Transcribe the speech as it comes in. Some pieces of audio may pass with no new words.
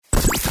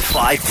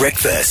5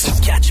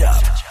 Breakfast. Catch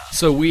up.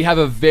 So we have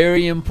a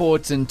very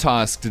important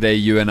task today,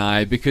 you and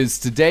I, because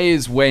today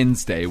is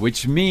Wednesday,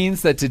 which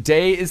means that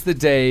today is the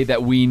day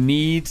that we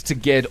need to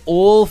get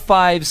all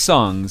 5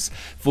 songs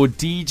for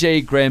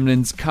DJ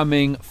Gremlin's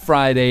coming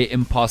Friday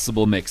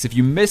Impossible Mix. If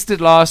you missed it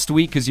last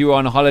week because you were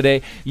on a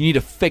holiday, you need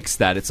to fix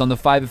that. It's on the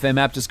 5FM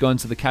app. Just go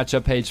into the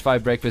catch-up page,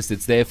 5 Breakfast.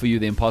 It's there for you.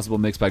 The Impossible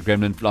Mix by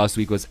Gremlin last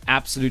week was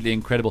absolutely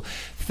incredible.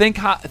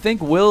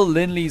 Think Will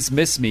Linley's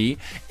Miss Me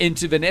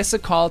into Vanessa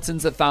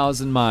Carlton's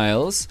 1,000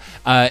 Miles,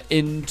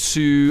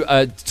 into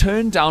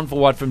Turn Down for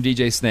What from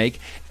DJ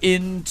Snake,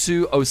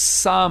 into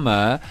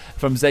Osama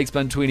from Zakes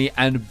Bantwini,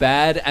 and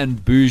Bad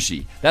and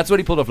Bougie. That's what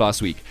he pulled off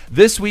last week.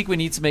 This week we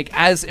need to make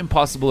as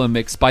impossible a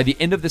mix. By the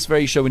end of this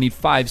very show we need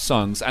 5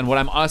 songs, and what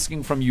I'm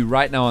asking from you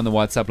right now on the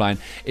WhatsApp line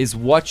is,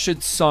 what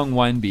should song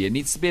 1 be? It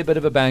needs to be a bit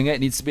of a banger,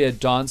 it needs to be a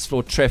dance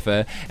floor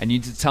treffer, and you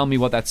need to tell me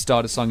what that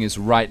starter song is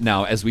right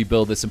now as we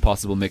build this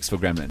impossible mix for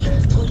Gremlin.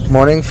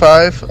 Morning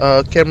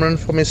 5, Cameron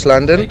from East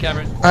London. Hey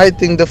Cameron. I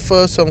think the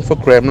first song for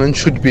Gremlin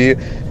should be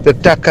the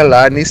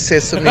Takalani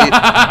Sesame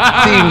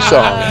theme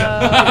song.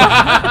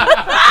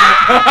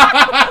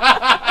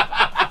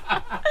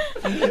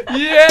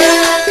 Yes!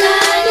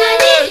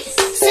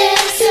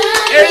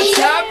 It's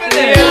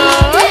happening!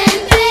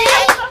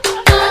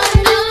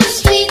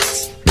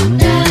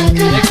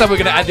 Next time we're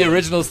going to add the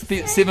original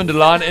Seven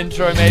Delan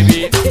intro,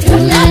 maybe.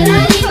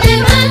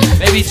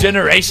 Maybe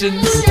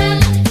Generations.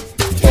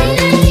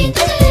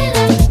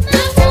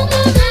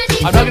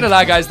 I'm not going to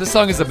lie, guys, this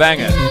song is a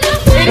banger.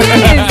 It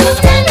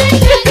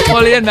is.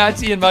 Molly and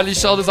Matty and Molly's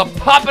shoulders are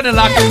popping and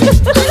locking.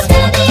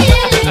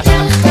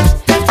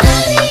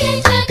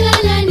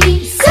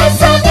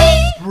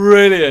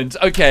 Brilliant.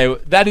 Okay,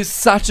 that is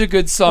such a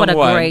good song. What a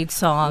 1. great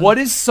song. What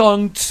is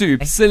song 2?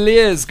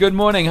 Celias, good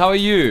morning. How are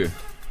you?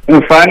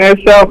 I'm fine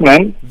yourself,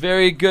 man.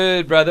 Very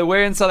good, brother.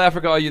 Where in South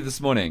Africa are you this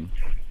morning?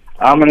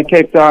 I'm in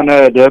Cape Town,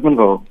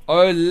 Durbanville.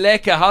 Oh,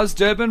 lekker. How's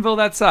Durbanville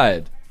that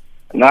side?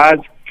 No,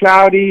 it's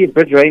cloudy, a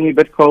bit rainy, a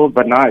bit cold,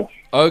 but nice.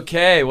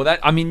 Okay, well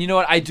you know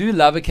what? I do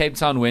love a Cape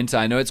Town winter.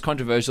 I know it's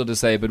controversial to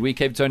say, but we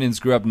Cape Townians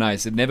grew up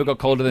nice. It never got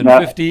colder than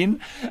 15.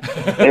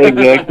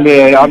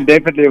 Exactly. I'm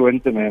definitely a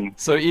winter man.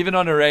 So even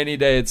on a rainy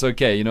day, it's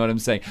okay. You know what I'm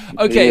saying?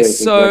 Okay, Yeah,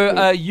 so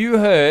exactly. you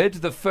heard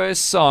the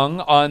first song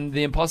on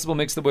the Impossible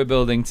Mix that we're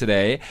building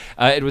today.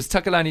 It was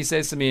Takalani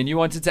Sesame, and you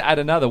wanted to add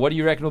another. What do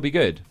you reckon will be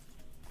good?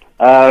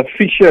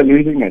 Fisher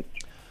Losing It.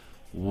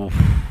 Oof.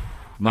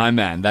 My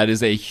man, that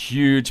is a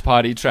huge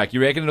party track.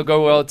 You reckon it'll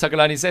go well,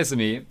 Takalani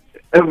Sesame?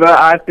 But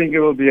I think it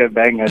will be a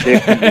banger,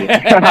 definitely.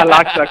 I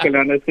like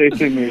Takalani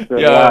Sesame, so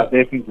yeah,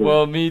 definitely.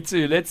 Well, me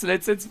too. Let's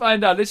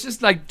find out. Let's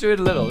just do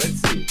it a little.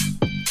 Let's see.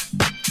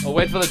 I'll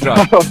wait for the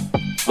drop.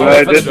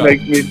 Well, this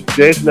makes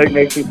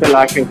me feel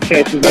like a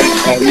Saturday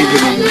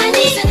evening.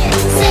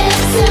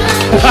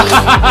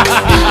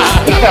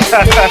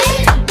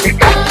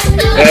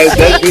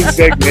 That brings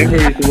back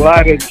memories.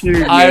 What a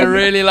tune, I man.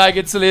 really like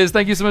it, Celias.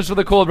 Thank you so much for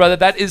the call, brother.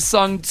 That is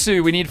song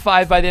 2. We need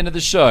 5 by the end of the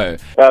show.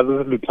 This is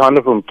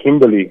Lutano from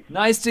Kimberley.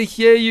 Nice to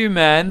hear you,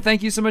 man.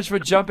 Thank you so much for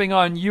jumping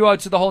on. You are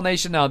to the whole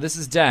nation now. This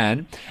is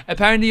Dan.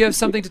 Apparently you have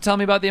something to tell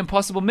me about the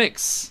Impossible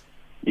Mix.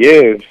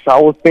 Yes, I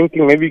was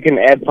thinking maybe you can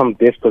add some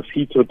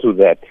Despacito to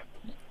that.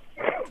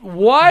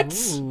 What?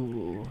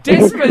 Ooh.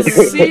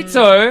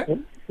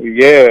 Despacito?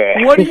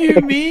 Yeah. What do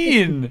you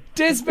mean?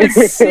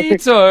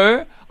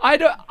 Despacito?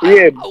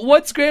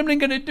 What's Gremlin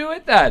going to do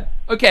with that?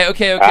 Okay.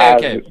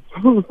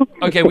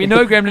 Okay, we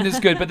know Gremlin is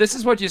good, but this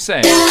is what you're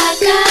saying.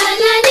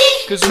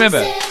 Because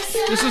remember,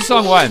 this is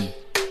song 1.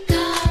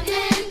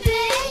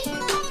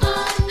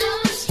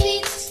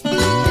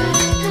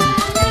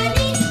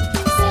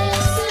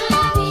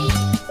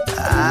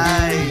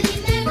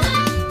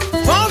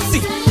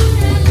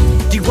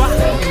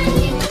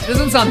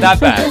 Doesn't sound that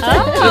bad.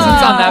 Doesn't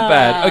sound that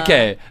bad.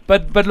 Okay,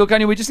 but look,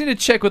 Anya, we just need to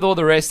check with all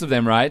the rest of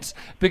them, right?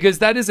 Because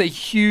that is a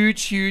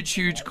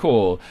huge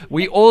call.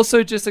 We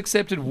also just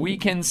accepted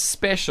Weekend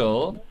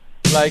Special,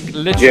 like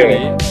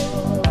literally.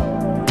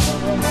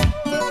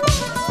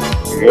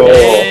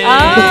 Yeah.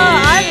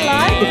 I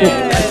like it.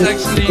 That's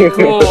actually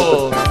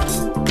cool.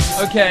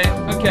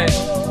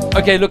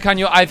 Okay, look,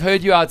 Kanyo, I've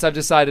heard you out, so I've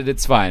decided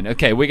it's fine.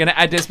 Okay, we're going to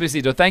add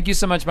Despacito. Thank you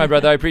so much, my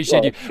brother. I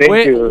appreciate you.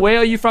 Thank you. Where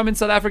are you from in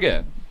South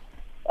Africa?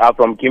 I'm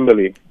from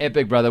Kimberley.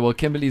 Epic, brother. Well,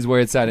 Kimberley's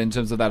where it's at in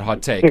terms of that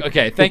hot take.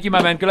 Okay, thank you,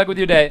 my man. Good luck with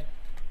your day.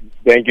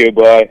 Thank you,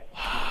 bye.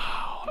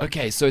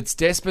 Okay, so it's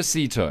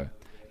Despacito.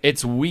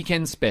 It's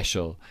Weekend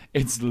Special.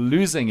 It's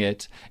Losing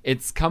It.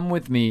 It's Come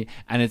With Me.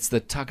 And it's the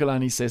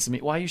Takalani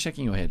Sesame. Why are you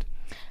shaking your head?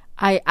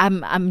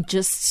 I'm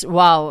just,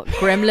 wow.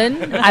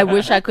 Gremlin, I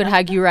wish I could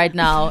hug you right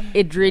now.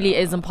 It really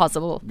is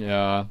impossible.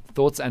 Yeah.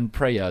 Thoughts and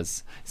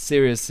prayers.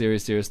 Serious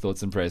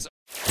thoughts and prayers.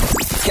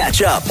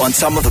 Catch up on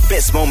some of the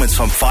best moments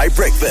from 5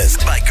 Breakfast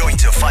by going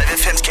to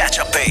 5FM's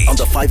catch-up page on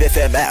the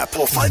 5FM app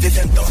or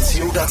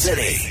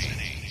 5FM.co.za.